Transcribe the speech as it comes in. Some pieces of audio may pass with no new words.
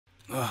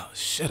Oh,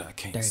 shit, I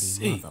can't Dirty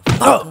see.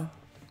 motherfucker.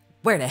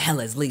 Where the hell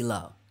is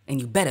Lilo?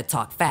 And you better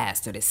talk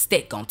fast or this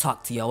stick gon'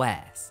 talk to your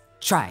ass.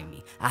 Try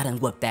me. I done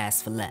whooped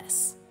ass for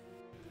less.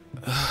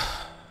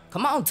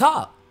 Come on,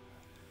 talk.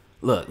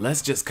 Look,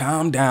 let's just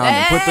calm down Hey!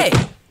 and put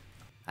the...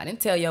 I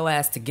didn't tell your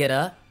ass to get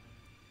up.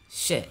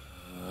 Shit.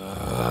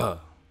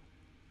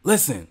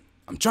 Listen,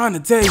 I'm trying to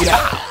tell you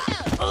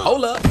that...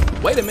 Hold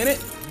up. Wait a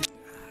minute.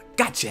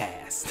 Got your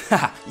ass.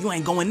 You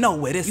ain't going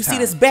nowhere this time. You see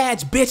this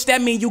badge, bitch?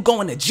 That mean you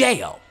going to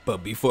jail.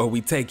 But before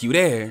we take you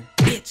there...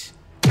 Bitch.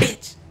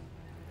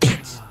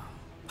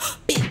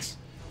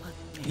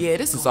 Yeah,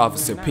 this is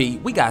Officer P.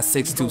 We got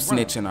 6'2"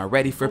 Snitch and are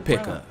ready for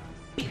pickup.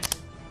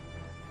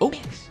 Oh,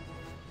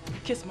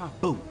 kiss my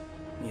boot.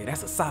 Yeah,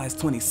 that's a size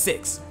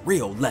 26,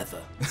 real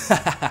leather.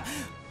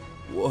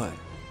 What?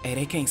 Hey,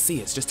 they can't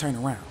see us, just turn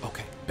around.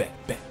 Okay, bet.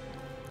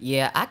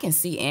 Yeah, I can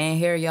see and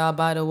hear y'all,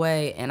 by the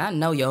way, and I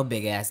know your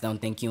big ass don't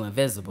think you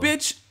invisible.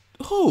 Bitch,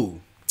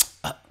 who?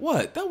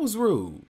 What? That was rude.